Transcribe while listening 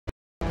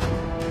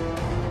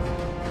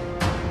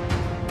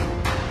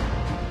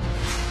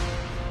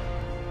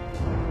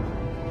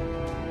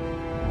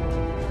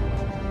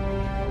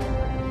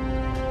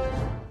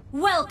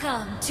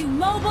Welcome to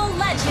Mobile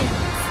Legends!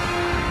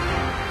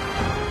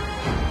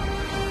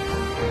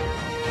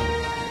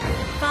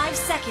 5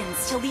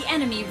 seconds till the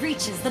enemy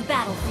reaches the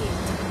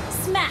battlefield.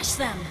 Smash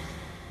them!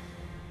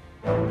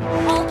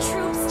 All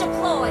troops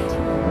deployed!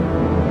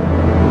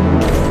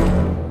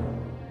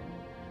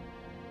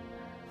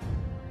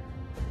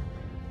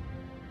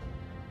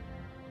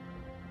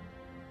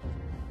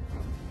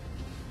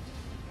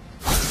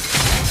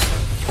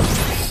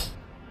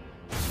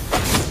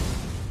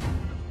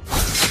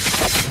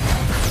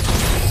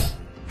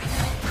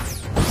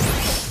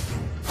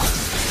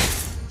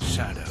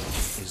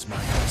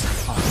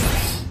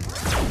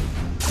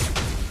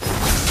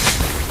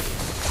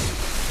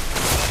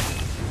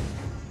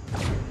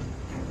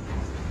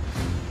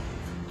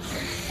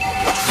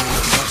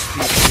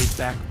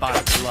 Back by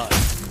blood.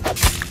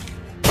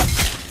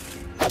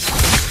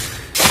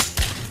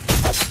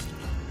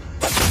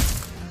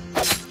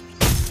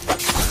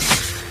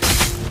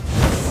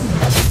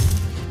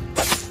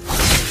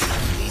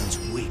 Means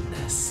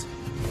weakness.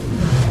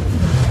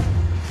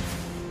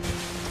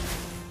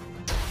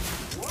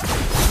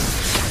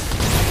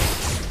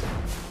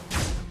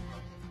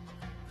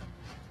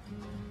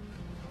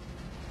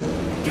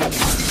 Get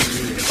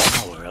the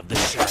power of the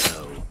shadow.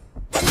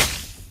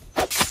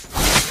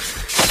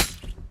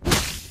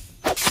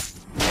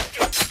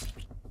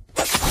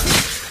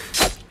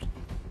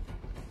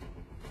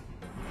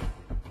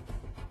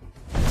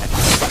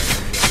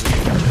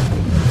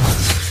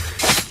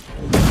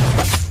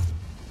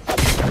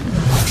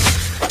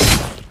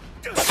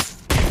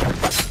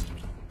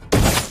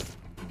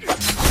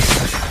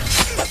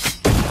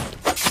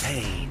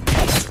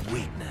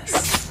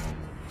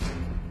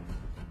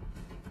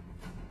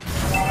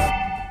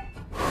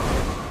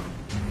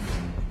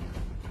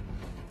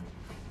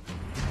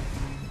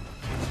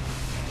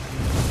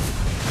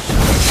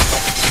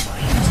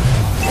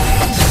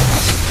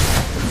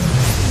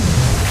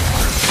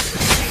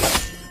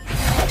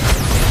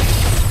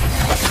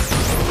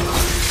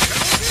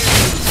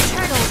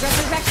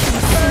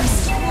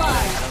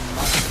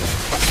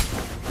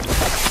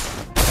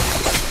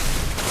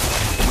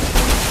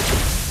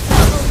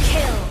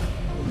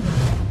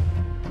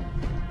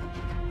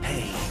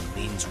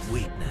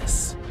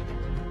 Weakness. Have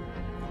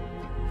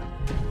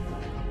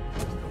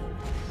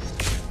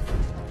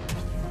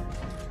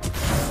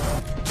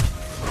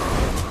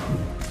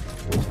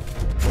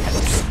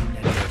you seen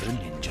any other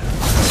ninja?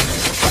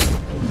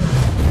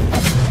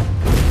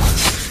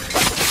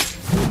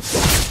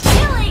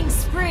 Killing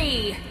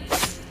spree!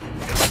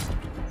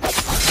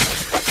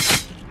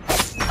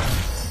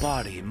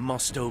 Body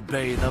must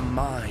obey the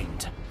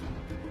mind.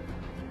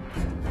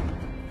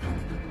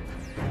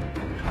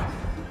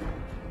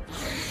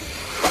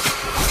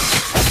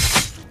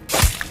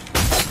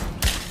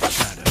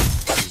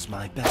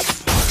 My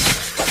best part.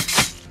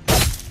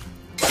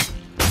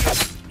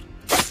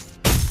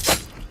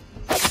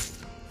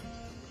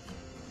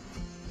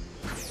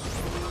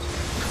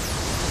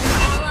 An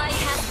ally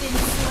has been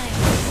slain.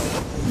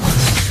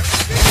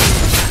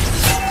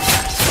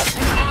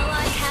 An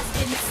ally has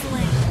been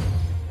slain.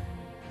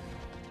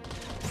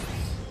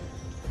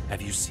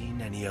 Have you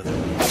seen any other?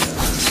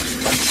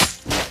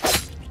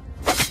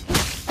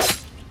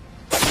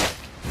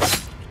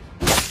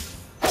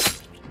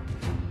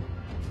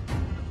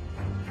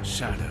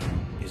 Shadow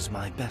is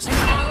my best. An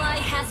ally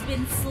has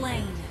been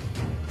slain.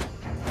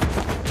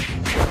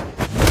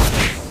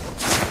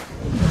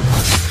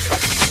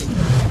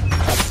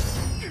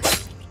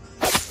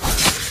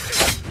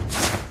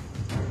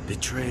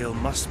 Betrayal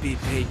must be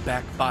paid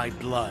back by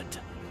blood.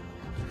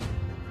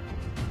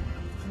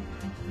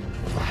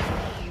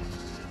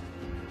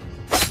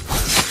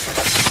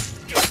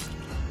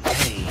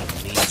 Pain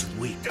means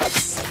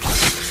weakness.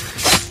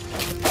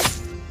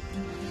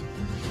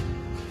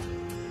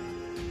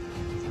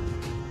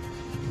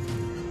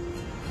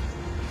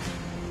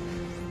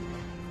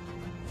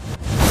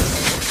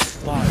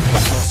 Body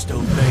must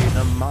obey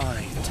the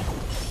mind.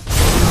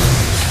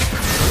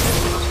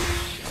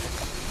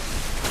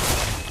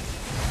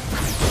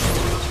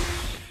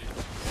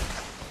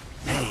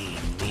 Pain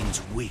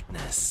means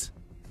weakness.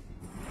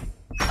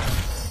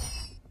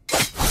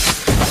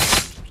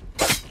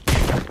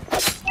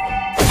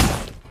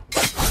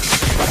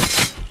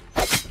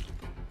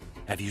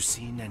 Have you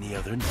seen any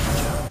other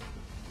ninja?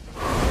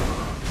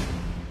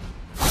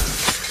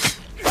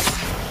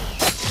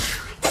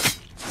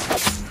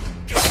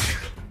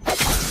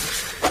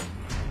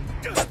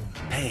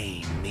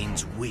 Pain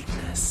means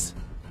weakness.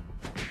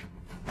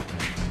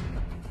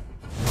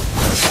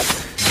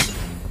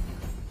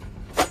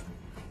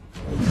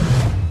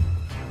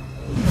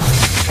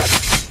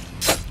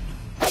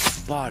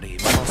 Body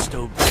must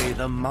obey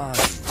the mind.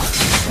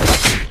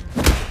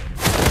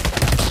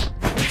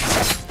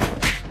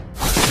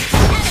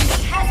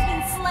 Enemy has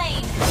been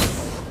slain.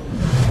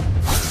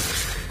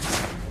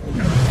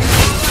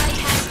 Ally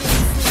has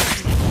been slain.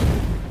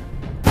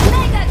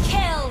 Mega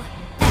kill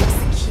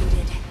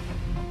executed.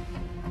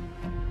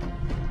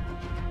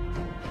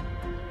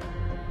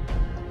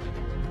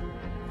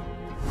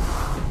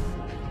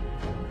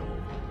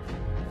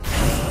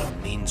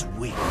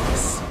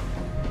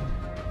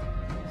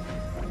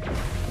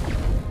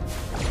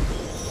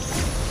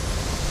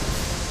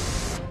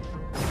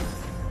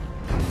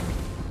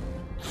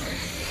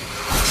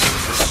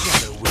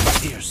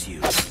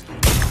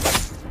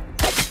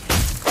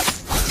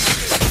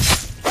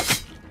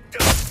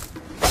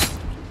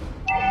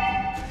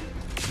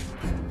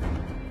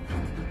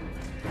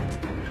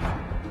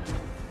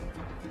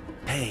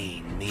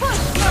 Pain means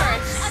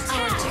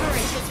Our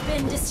turret has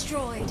been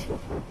destroyed.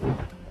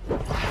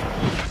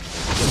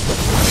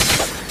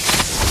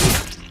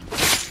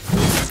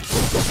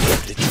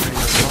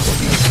 betrayal must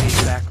be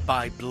paid back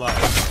by blood.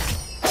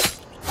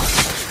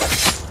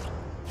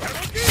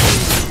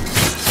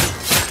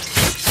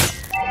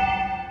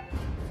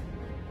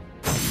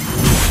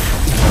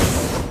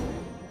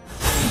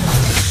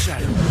 The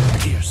shadow will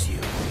pierce you.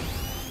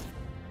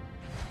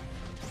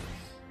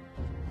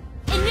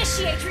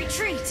 Initiate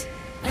retreat!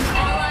 An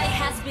ally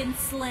has been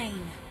slain.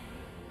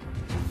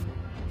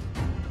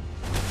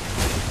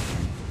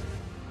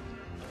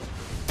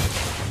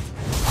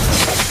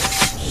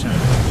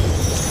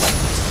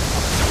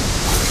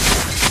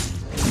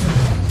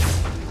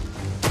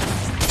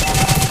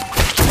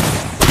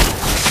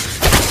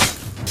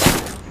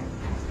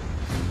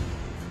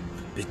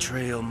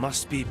 Betrayal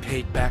must be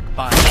paid back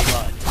by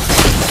blood.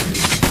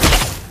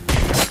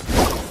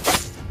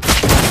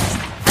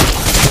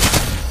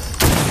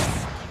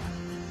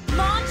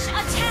 Launch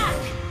attack!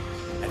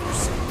 An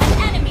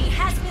enemy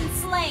has been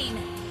slain.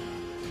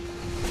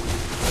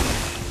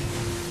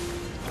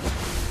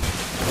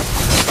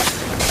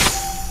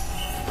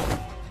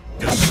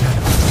 The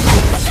shadow.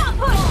 Stop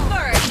push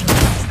first!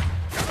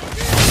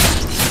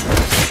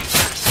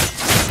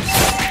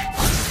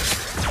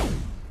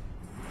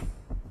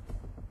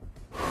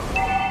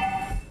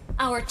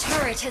 Our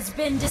turret has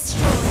been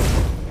destroyed.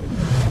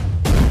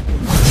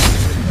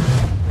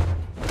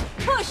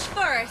 Push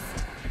first!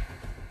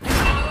 An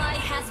ally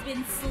has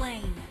been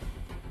slain.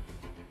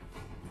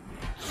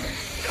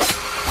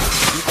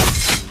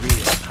 The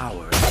real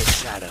power of the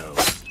shadow.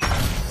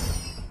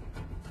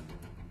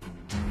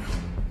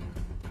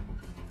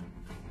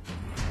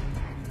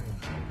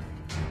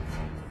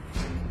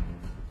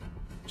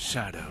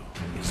 Shadow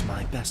is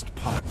my best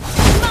partner.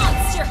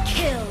 Monster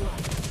kill!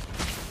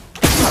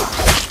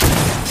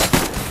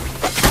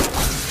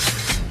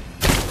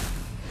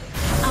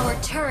 Our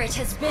turret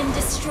has been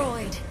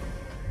destroyed.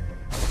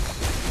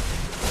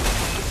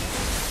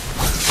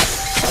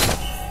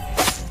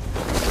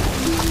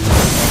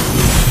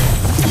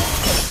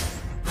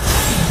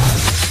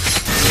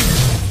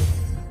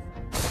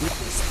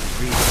 Witness the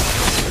real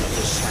power of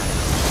the shadow.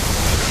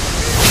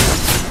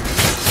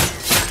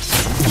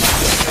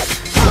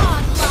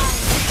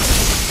 Godlike!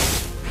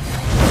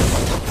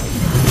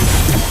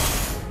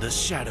 The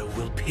shadow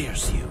will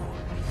pierce you.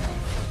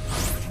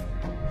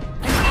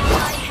 An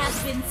ally has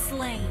been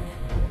slain.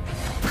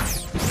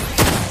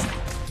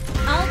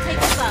 I'll take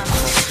the bow.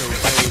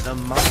 Survey the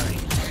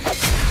mind.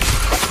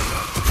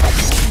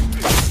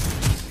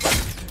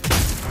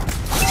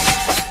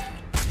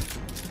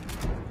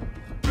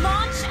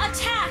 Launch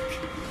attack!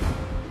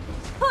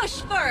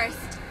 Push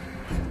first!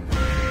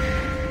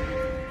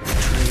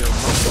 Betrayal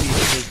must be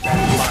paid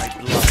back by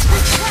blood.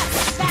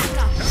 Request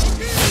backup!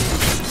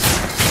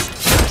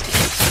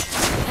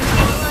 An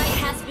ally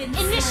has been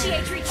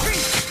Initiate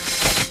retreat!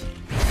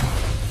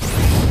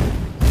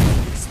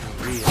 It's the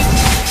real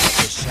power of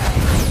the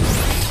shadow.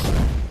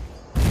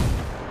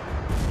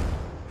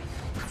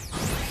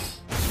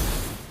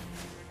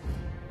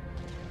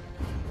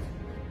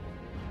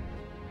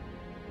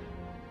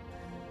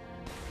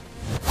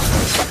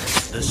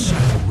 The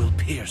shadow will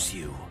pierce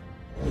you.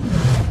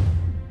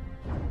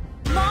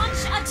 Launch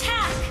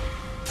attack!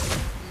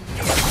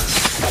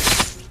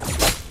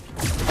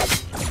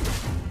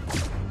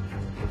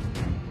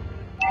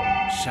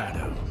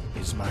 Shadow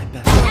is my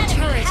best. Our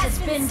turret has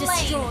been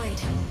destroyed.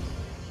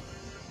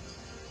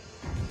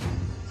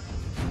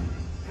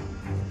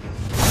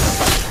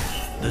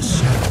 The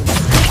shadow.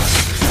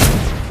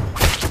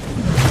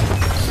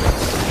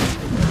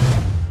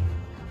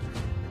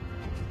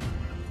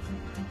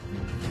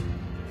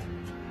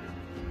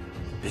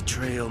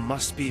 Betrayal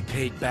must be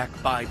paid back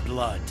by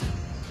blood.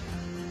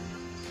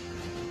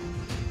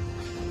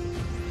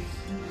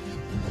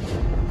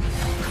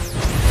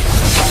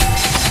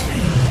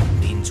 Pain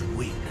means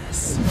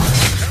weakness.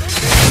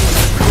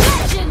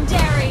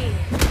 Legendary!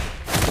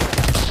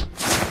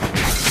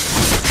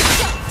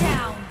 Shut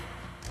down!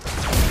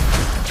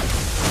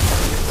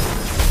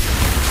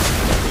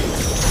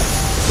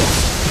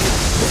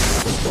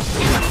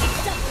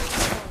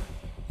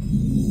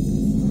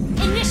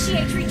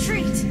 Initiate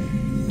retreat!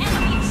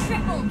 Enemy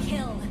triple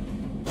kill!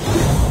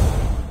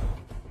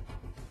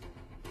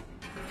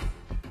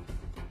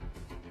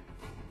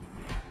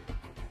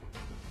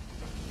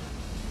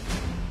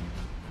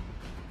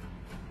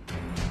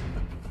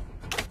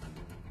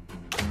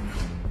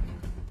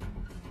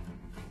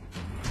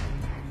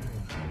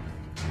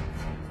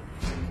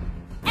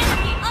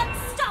 Enemy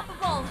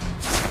unstoppable!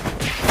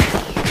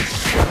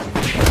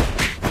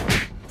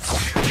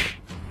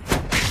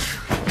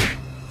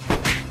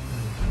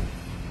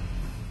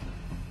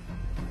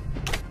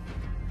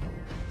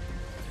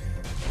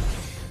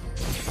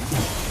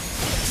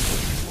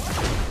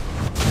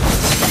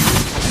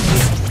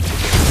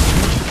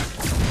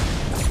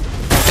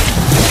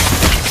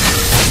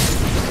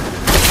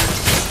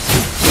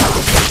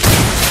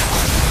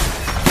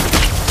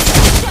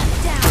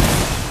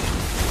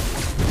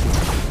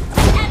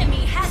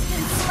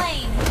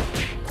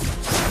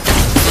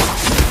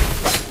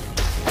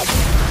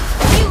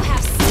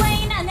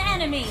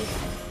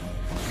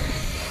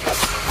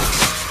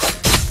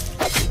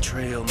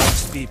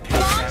 must be paid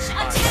back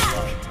by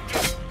blood.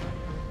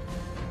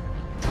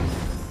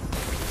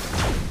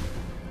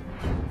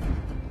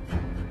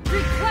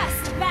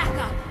 Request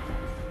backup.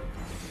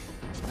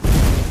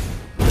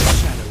 The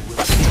shadow will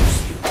pierce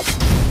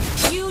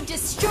you. You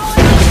destroy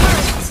the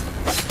turret.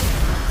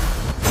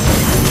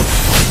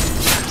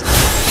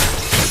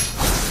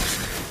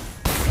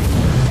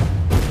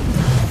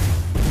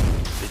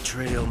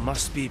 Betrayal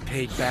must be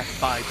paid back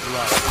by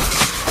blood.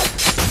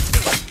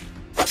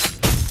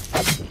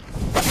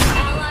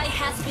 Ally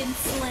has been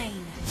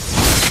slain.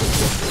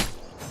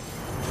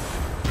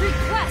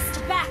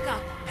 Request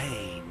backup.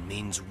 Pain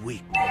means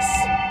weakness.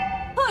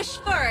 Push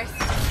first.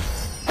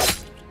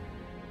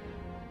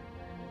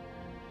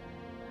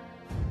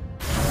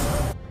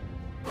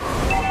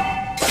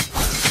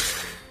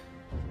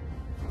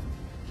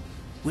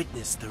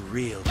 Witness the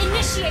real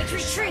Initiate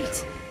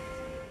retreat.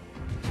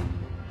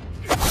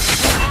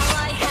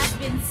 Ally has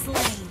been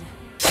slain.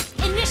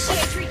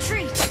 Initiate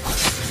retreat.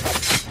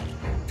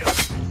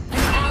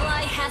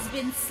 Ally has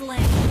been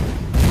slain.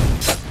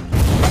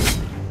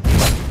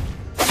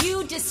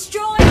 You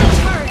destroy the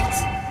turret.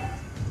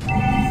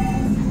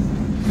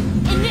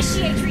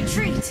 Initiate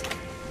retreat.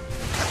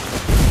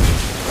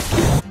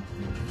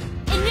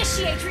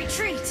 Initiate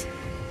retreat.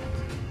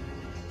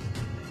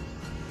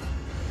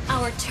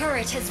 Our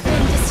turret has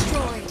been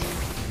destroyed.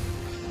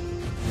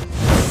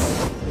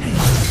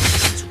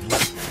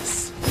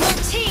 weakness. Your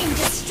team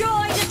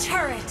destroyed a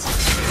turret.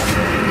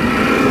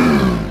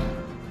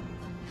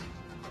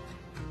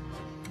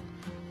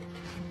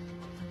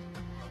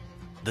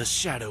 The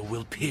shadow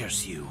will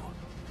pierce you.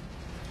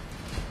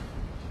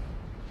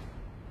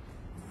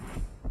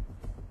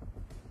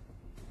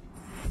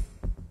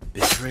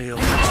 Betrayal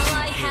An must be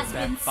ally paid has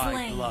been back by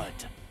slain. blood.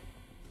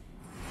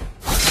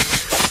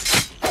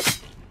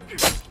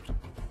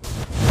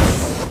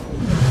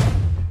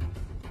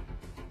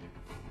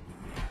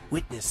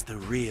 Witness the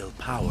real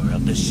power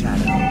of the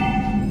shadow.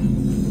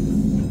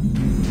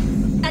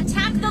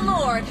 Attack the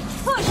Lord.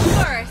 Push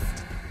first.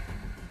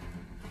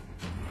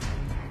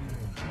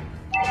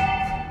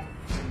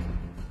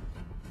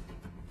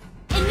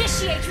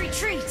 Initiate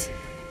retreat.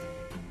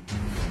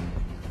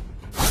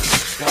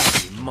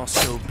 Body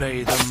must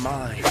obey the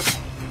mind.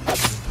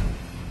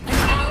 An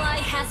ally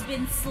has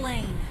been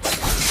slain.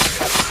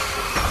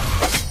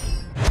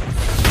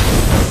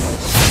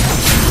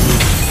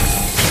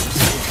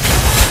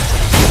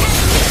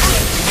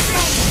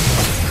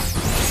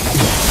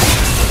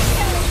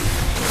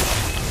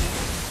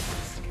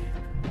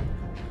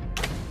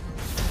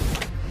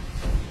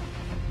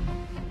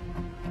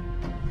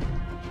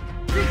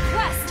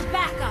 Request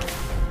backup.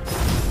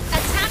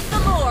 Attack the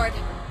Lord.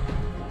 Slain.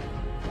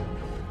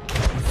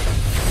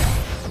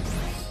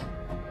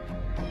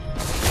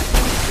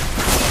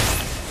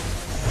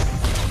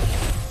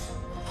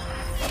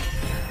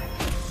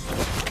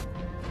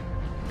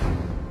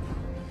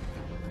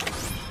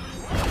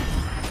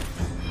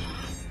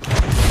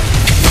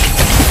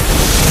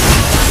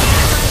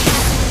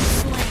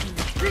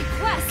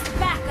 Request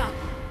backup.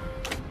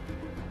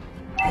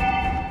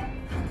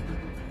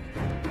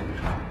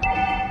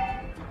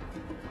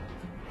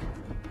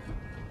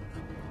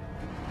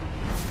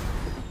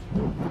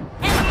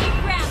 Enemy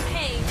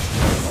rampage.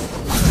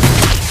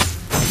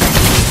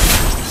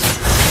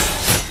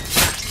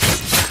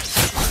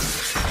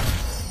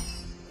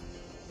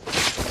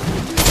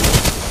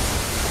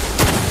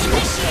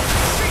 Initiate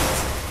retreat.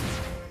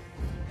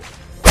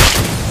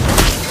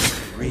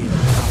 Real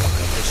power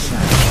of the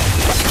shadow.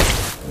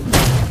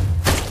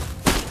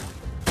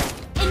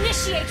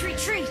 Initiate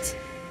retreat.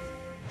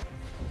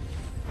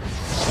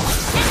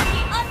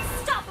 Enemy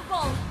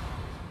unstoppable.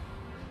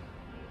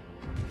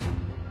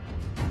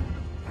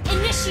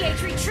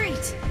 Initiate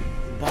retreat.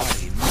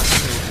 Body must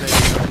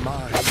obey the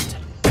mind.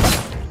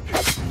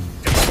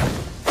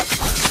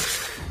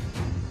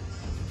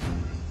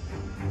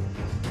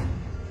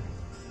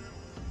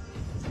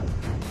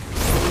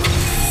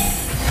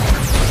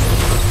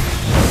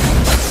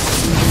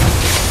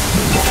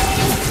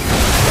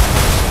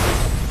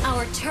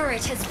 Our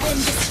turret has been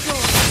destroyed.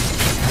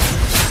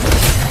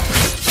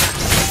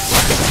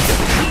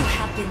 You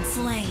have been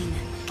slain.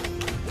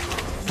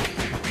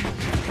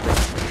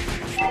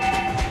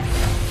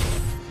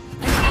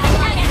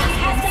 An enemy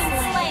has been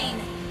slain.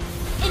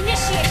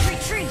 Initiate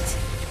retreat.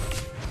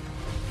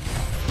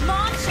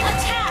 Launch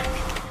attack.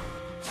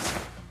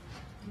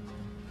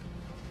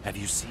 Have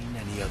you seen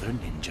any other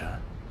ninja?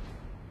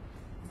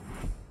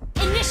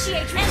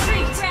 Initiate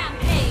retreat.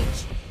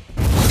 Rampage.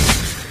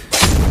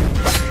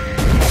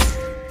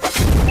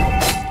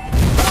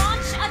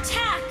 Launch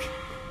attack.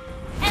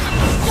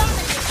 Enemy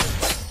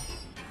dominated.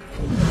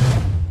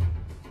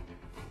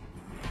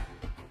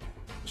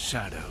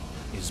 Shadow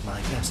is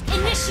my best.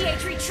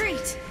 Initiate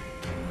retreat.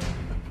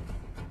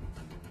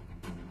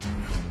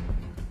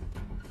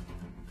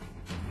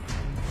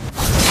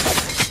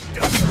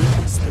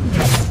 Witness the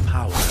real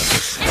power of the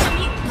shadow.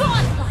 Enemy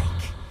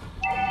godlike.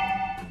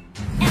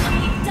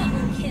 Enemy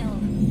double kill.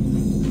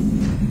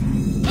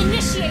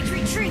 Initiate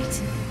retreat.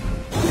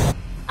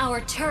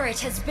 Our turret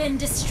has been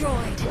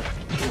destroyed.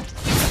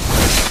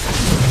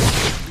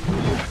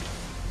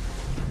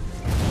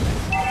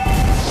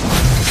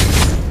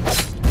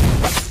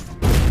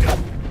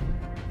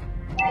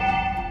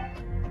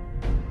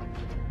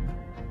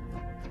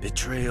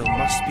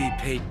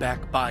 paid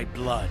back by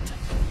blood.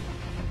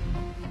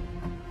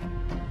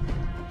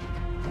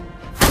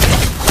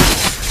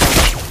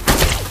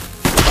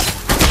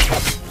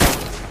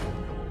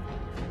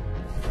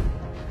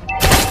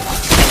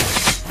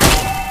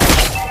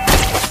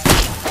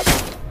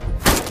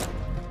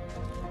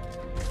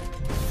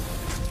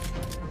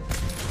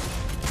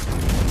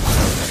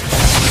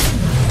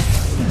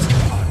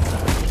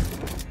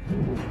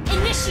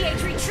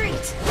 Initiate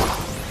retreat!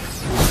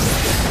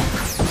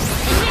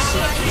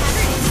 Initiate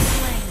retreat!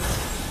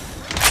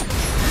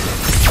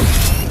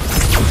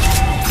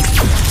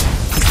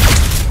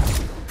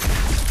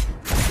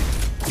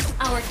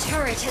 Our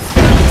turret has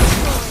been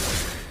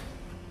destroyed.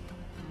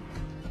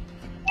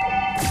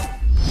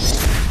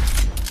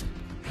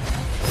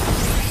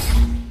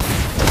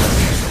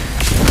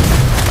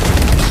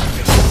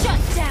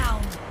 Shut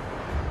down!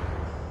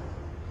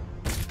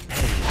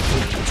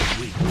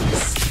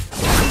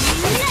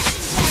 Weakness.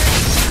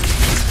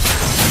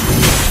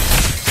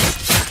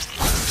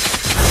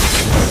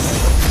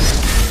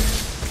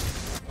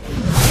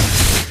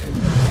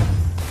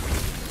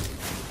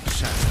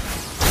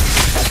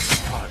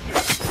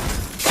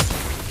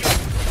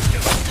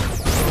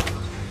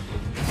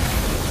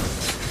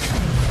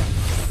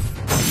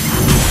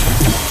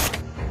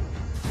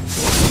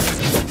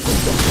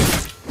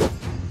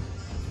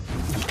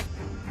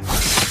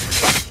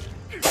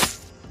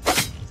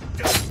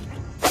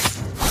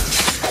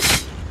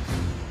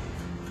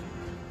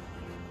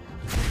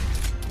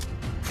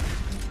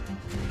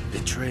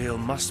 Betrayal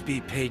must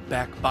be paid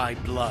back by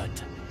blood.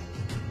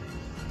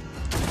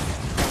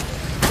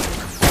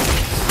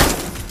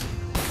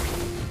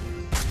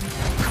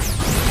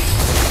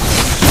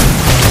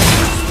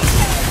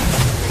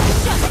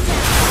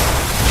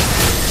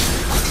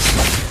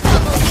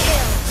 Double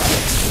kill!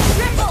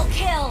 Triple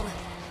kill!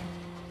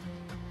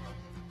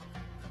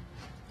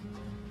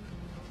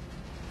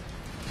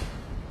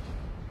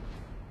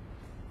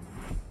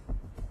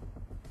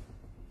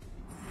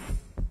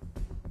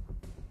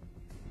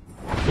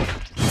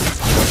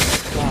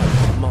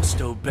 Body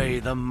must obey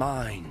the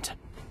mind.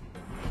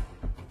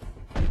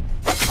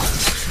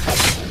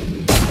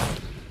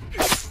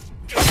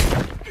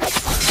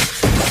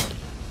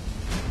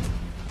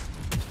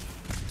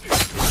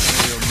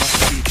 Betrayal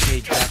must be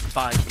paid back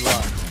by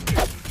blood.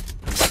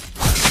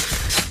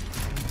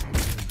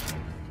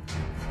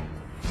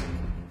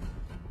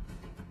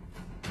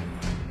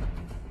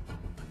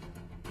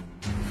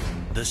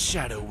 The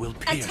shadow will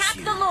pierce Attack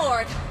you. the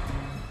Lord!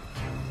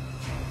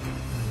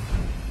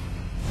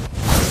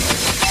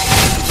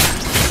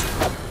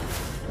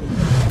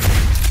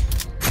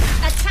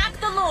 Attack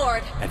the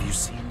Lord! Have you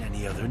seen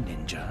any other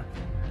ninja?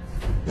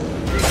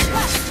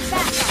 Request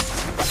backup!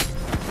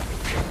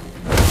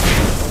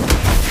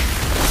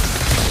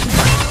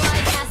 Ally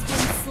has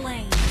been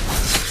slain.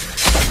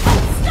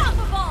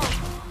 Unstoppable!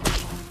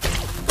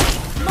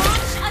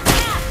 Launch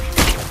attack!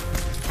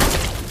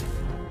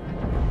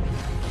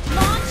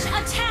 Launch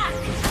attack!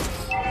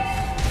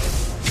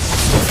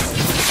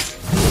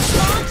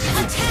 Launch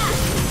attack!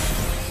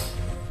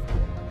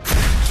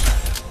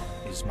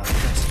 Is my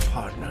best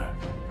partner.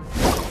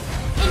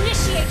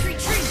 Initiate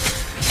retreat!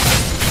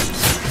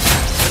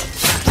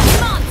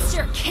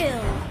 Monster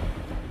kill!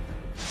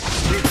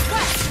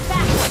 Request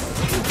backup!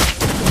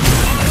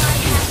 Ally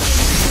has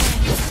been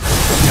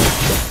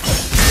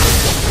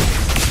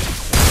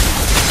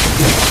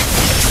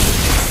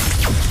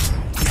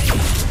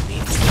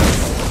slain.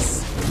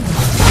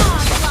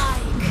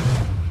 Godlike!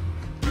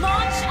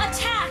 Launch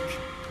attack!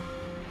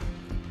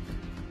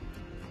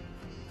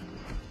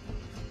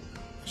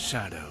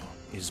 Shadow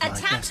is my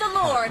Attack best the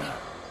Lord!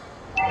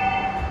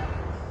 partner.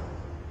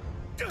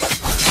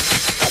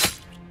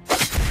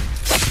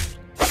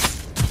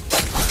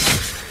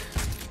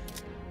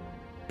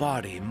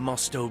 Body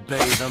must obey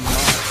the mind.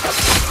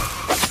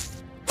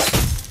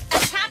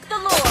 Attack the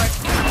Lord!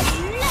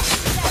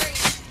 Necessary!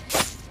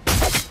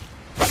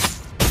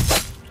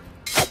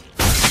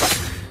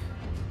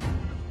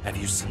 Have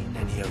you seen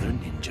any other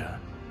ninja?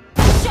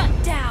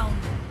 Shut down!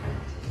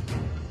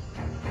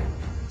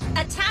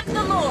 Attack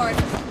the Lord!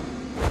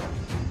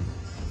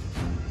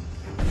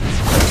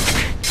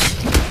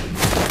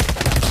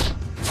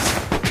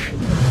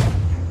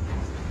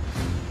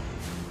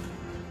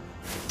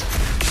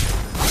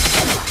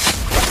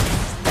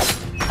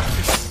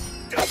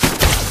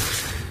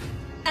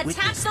 Attack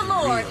Witness the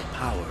Lord! real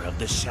power of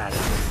the shadow.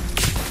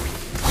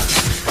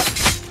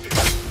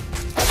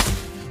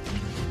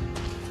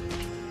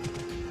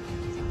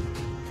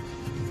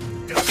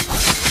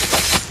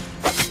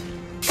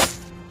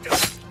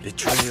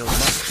 Betrayal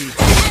must be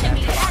The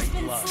enemy paid has by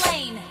been blood.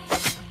 slain!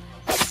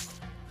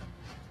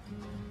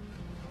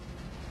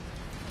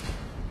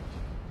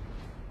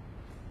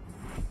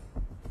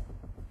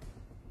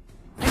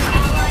 An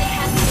ally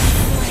has been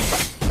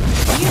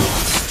slain! You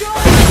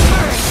destroyed the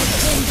turret!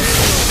 Has been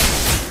destroyed!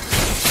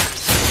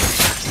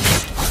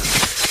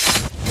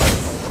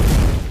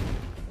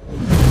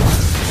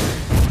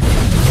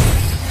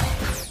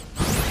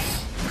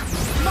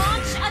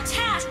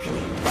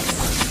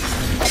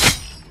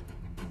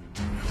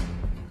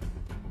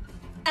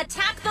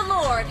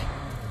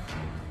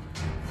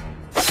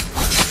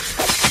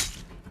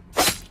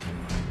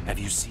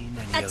 you seen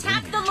any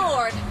Attack other the ninja?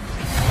 Lord!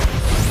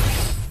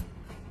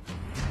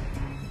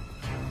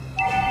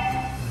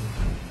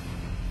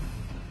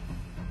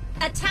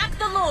 Attack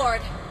the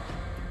Lord!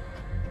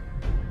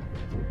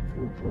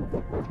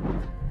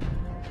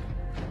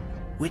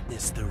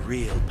 Witness the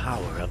real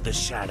power of the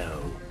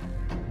shadow.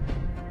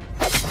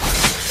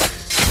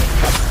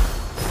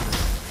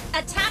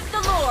 Attack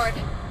the Lord!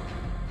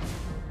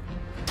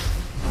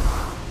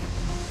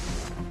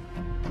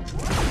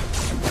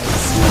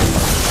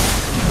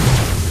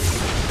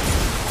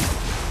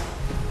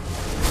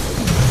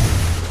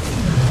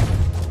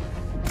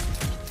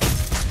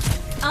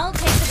 I'll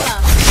take the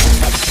buff.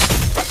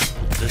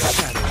 The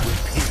shadow will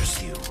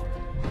pierce you.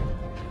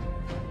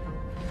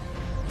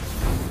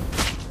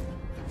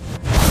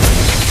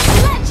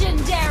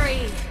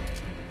 Legendary!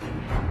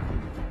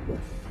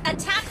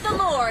 Attack the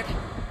Lord!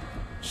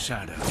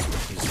 Shadow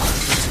is my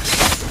best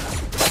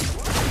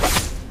partner.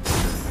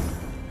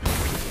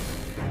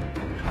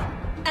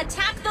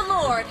 Attack the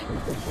Lord!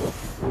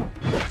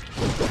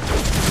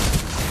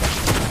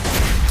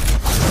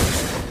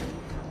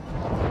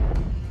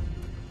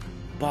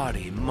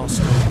 Body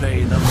must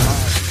obey the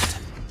mind.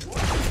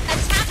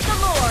 Attack the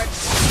Lord!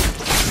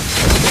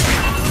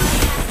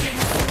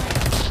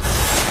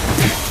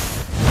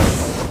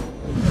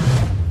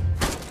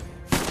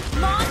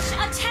 Launch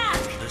attack!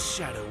 The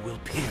shadow will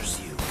pierce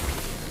you.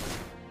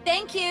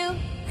 Thank you!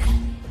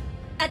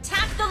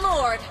 Attack the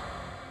Lord!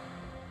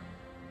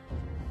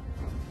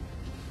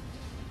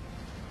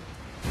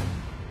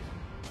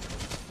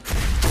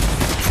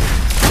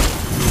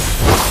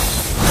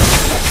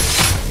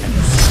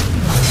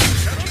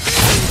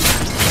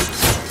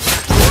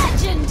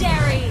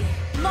 Legendary!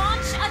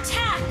 Launch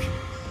attack!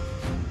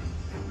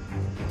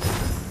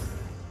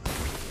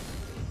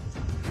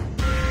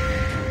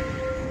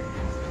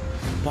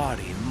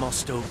 Body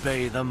must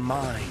obey the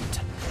mind.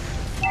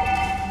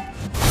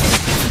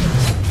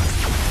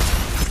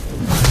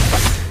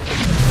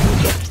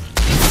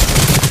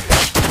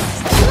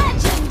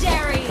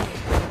 Legendary!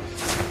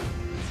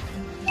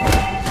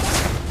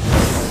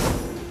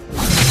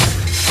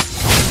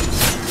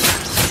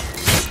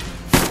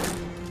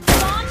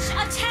 Launch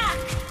attack!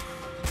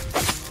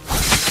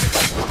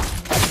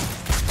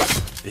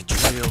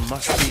 Betrayal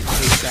must be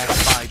paid back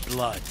by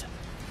blood.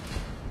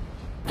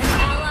 An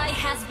ally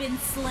has been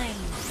slain.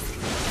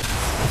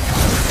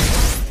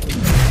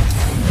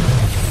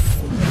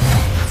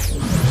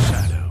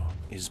 Shadow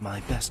is my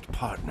best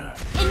partner.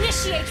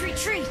 Initiate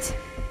retreat!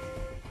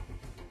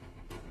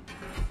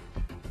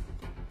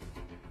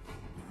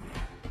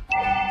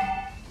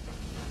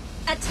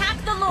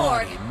 Attack the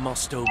Lord! Body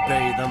must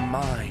obey the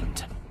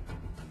mind.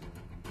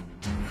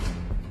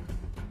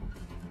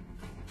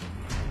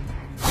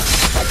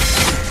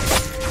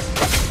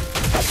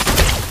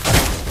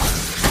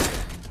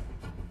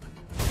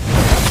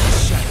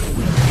 Shadow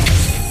will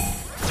pierce you.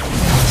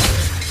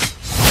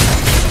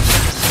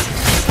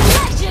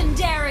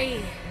 Legendary!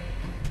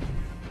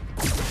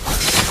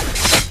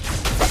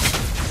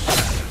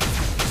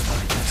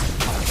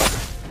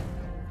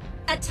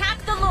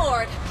 Attack the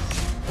Lord!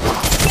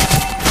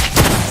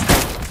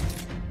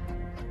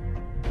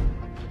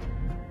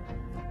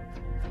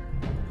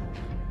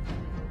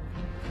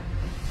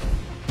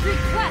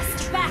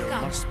 Request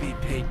backup! Must be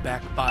paid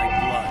back by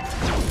blood.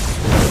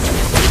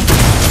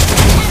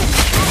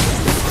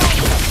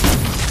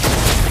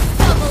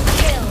 Double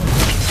kill!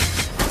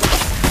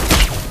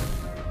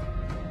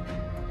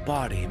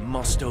 Body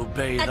must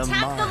obey the mind.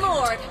 Attack the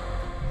Lord!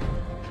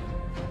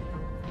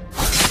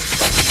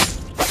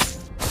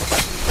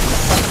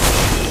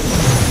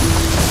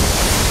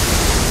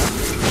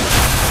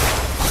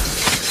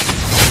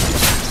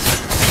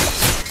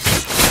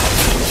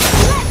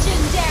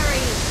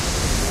 Legendary!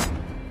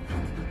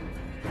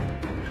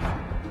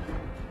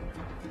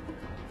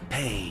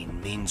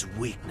 Pain means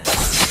weakness.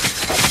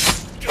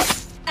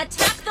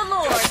 Attack the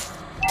Lord!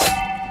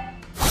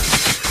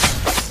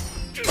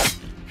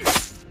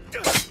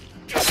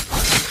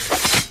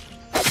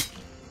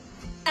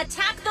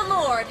 Attack the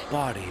Lord!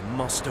 Body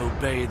must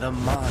obey the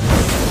mind.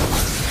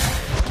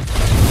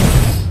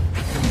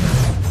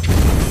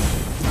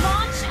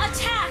 Launch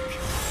attack!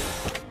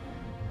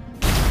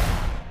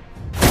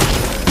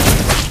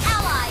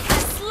 Ally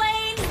has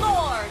slain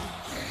Lord!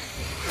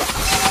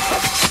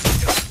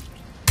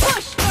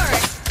 Push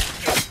first!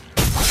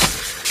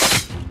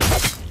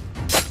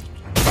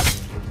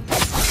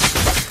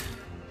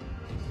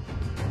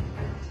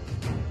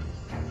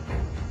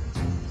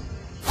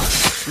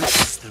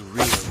 Witness the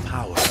real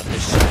power of the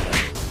shadow.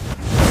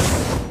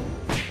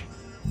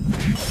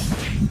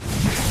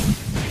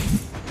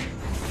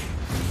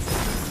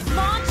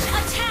 Launch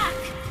attack!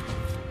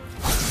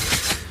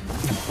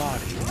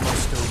 Body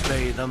must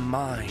obey the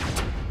mind.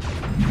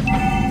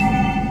 An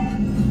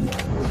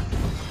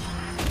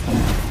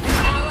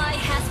ally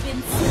has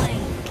been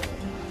slain.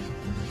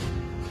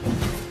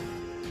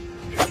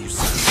 Have you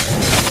seen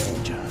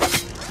the ninja?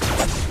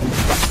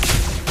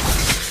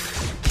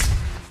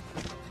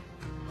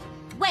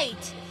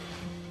 Wait!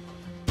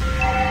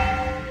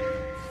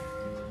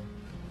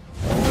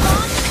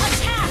 Launch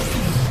attack!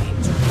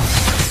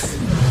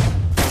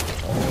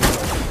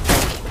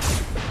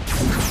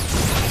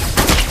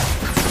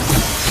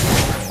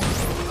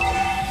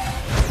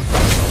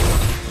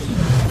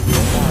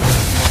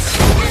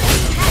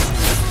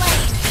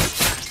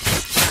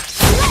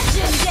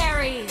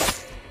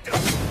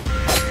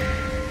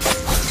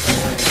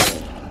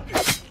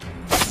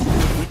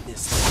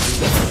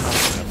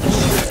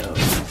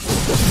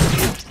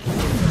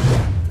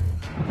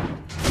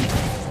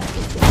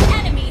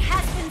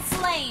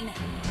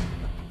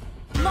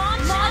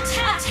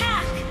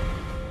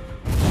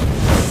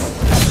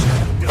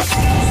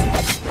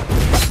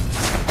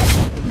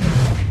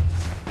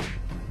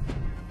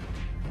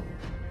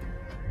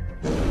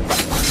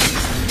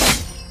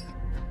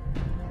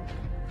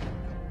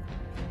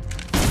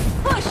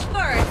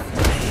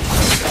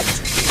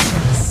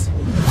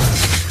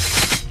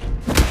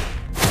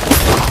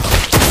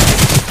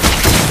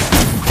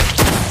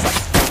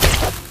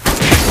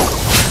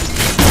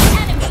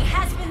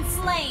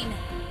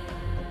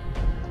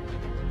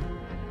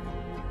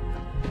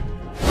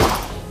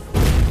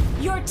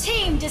 Your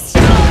team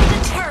destroyed the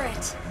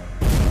turret!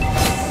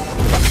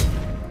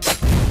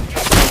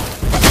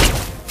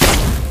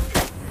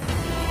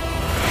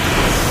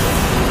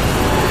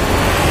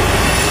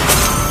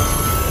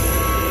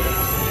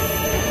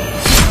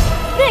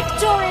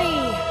 Victory!